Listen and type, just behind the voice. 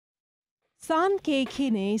San Kei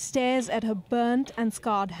Kine stares at her burnt and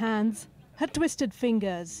scarred hands, her twisted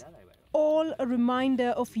fingers, all a reminder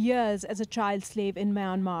of years as a child slave in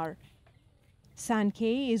Myanmar. San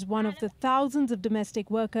Kei is one of the thousands of domestic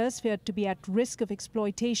workers feared to be at risk of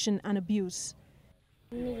exploitation and abuse.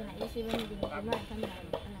 The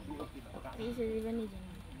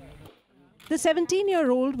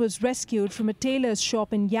 17-year-old was rescued from a tailor's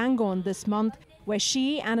shop in Yangon this month, where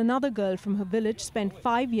she and another girl from her village spent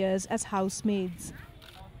 5 years as housemaids.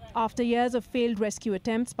 After years of failed rescue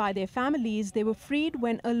attempts by their families, they were freed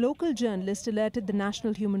when a local journalist alerted the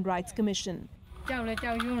National Human Rights Commission.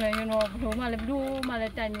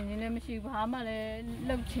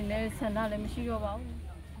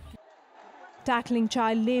 Tackling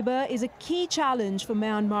child labour is a key challenge for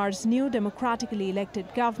Myanmar's new democratically elected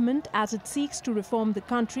government as it seeks to reform the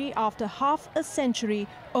country after half a century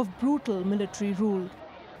of brutal military rule.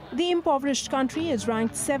 The impoverished country is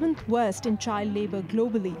ranked 7th worst in child labour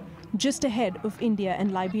globally, just ahead of India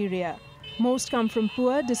and Liberia. Most come from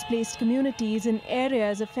poor, displaced communities in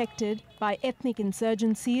areas affected by ethnic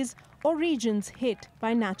insurgencies or regions hit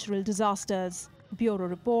by natural disasters. Bureau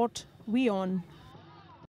Report, WION.